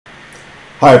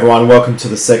Hi everyone, welcome to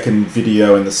the second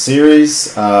video in the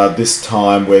series. This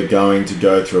time we're going to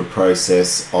go through a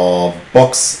process of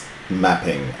box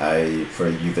mapping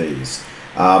for UVs.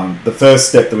 The first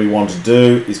step that we want to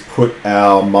do is put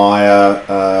our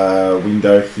Maya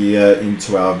window here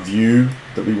into our view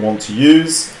that we want to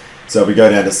use. So we go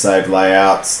down to Save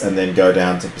Layouts and then go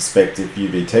down to Perspective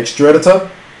UV Texture Editor.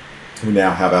 We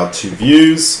now have our two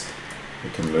views.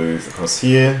 We can move across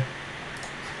here.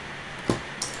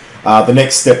 The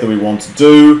next step that we want to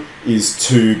do is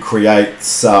to create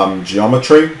some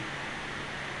geometry.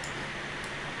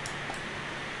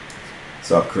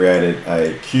 So I've created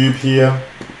a cube here.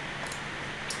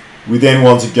 We then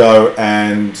want to go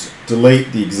and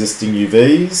delete the existing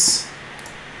UVs.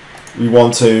 We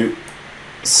want to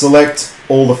select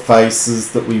all the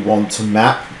faces that we want to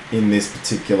map in this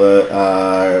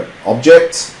particular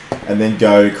object and then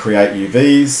go to create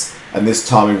UVs. And this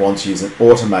time we want to use an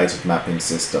automated mapping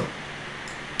system.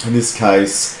 In this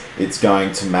case, it's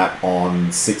going to map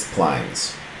on 6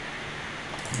 planes.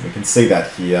 We can see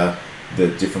that here, the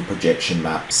different projection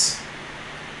maps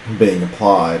being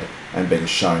applied and being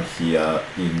shown here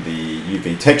in the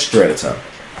UV texture editor.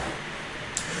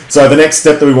 So the next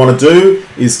step that we want to do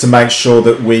is to make sure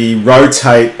that we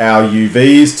rotate our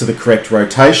UVs to the correct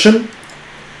rotation.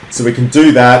 So we can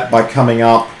do that by coming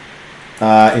up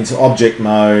into object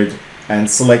mode and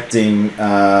selecting,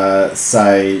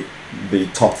 say, the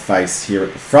top face here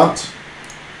at the front.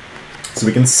 So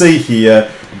we can see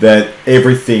here that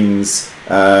everything's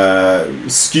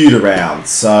skewed around.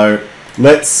 So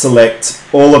let's select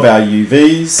all of our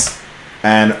UVs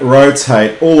and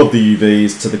rotate all of the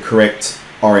UVs to the correct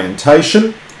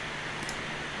orientation.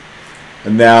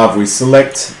 And now if we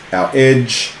select our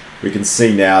edge, we can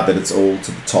see now that it's all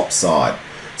to the top side.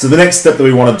 So the next step that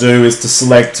we want to do is to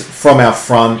select from our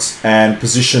front and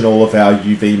position all of our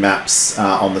UV maps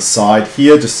on the side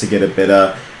here just to get a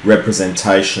better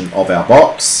representation of our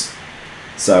box.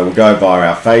 So we'll go via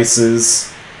our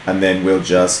faces and then we'll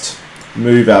just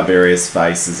move our various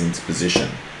faces into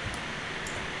position.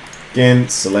 Again,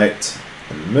 select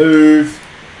and move,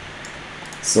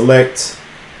 select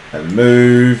and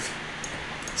move,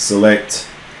 select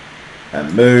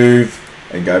and move,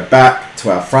 and go back to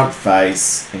our front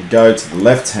face and go to the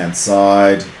left hand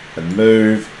side and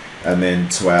move, and then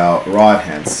to our right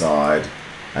hand side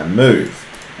and move.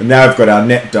 And now we've got our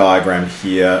net diagram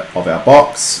here of our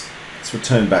box. Let's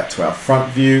return back to our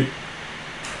front view.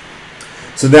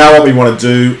 So now what we want to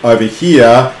do over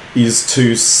here is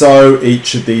to sew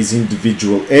each of these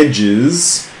individual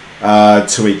edges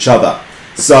to each other.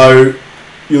 So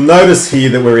you'll notice here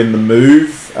that we're in the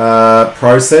move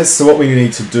process. So what we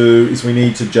need to do is we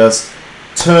need to just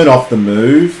turn off the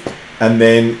move, and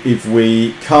then if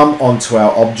we come onto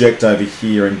our object over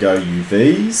here and go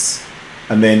UVs,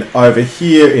 and then over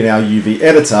here in our UV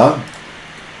editor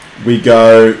we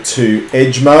go to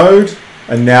edge mode,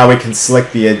 and now we can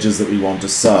select the edges that we want to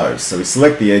sew. So we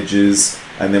select the edges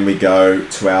and then we go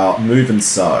to our move and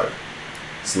sew.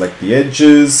 Select the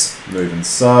edges, move and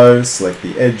sew, select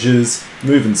the edges,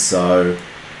 move and sew,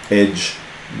 edge,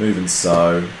 move and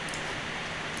sew,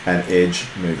 and edge,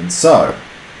 move and sew.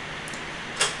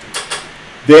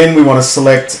 Then we want to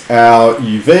select our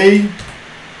UV,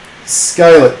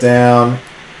 scale it down,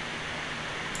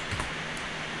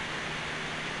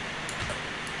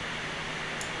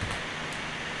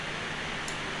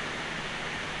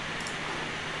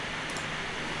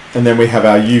 and then we have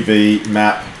our UV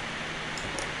map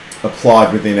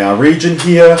applied within our region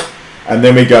here. And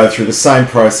then we go through the same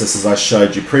process as I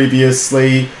showed you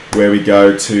previously, where we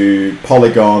go to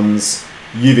polygons,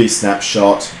 UV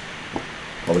snapshot,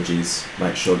 apologies,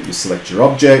 make sure that you select your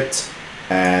object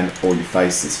and all your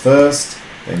faces first,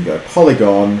 then go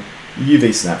polygon,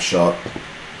 UV snapshot,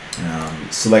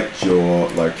 select your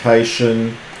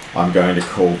location. I'm going to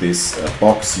call this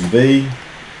box UV.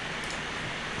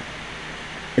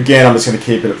 Again, I'm just going to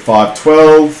keep it at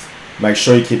 512. Make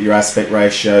sure you keep your aspect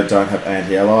ratio, don't have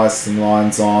anti-aliasing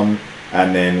lines on,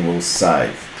 and then we'll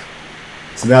save.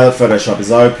 So now that Photoshop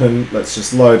is open, let's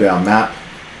just load our map.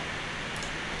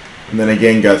 And then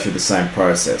again go through the same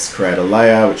process. Create a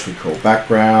layer which we call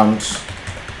background.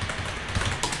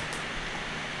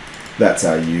 That's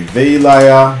our UV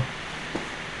layer.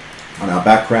 On our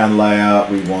background layer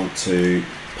we want to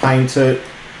paint it,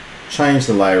 change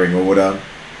the layering order,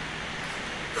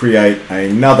 create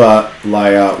another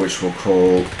layer which we'll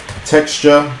call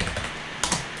texture,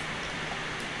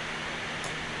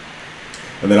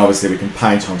 and then obviously we can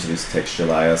paint onto this texture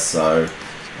layer, so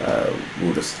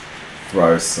we'll just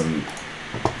throw some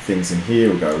things in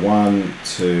here. We'll go 1,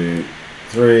 2,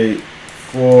 3,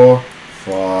 4,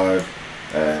 5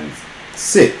 and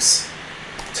 6.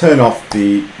 Turn off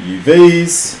the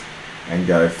UVs and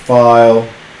go File,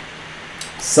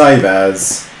 Save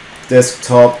As,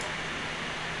 Desktop,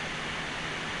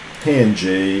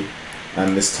 PNG,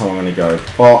 and this time I'm going to go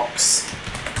Box,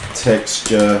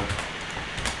 Texture,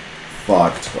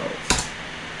 512.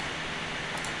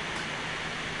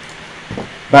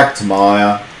 Back to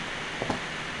Maya.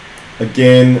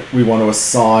 Again, we want to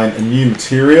assign a new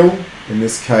material, in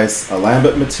this case a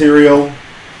Lambert material.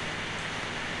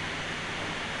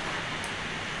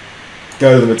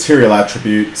 Go to the material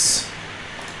attributes,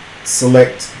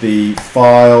 select the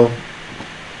file,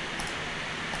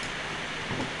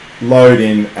 load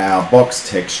in our box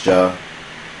texture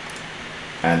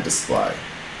and display.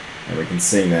 And we can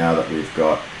see now that we've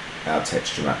got our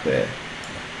texture map there.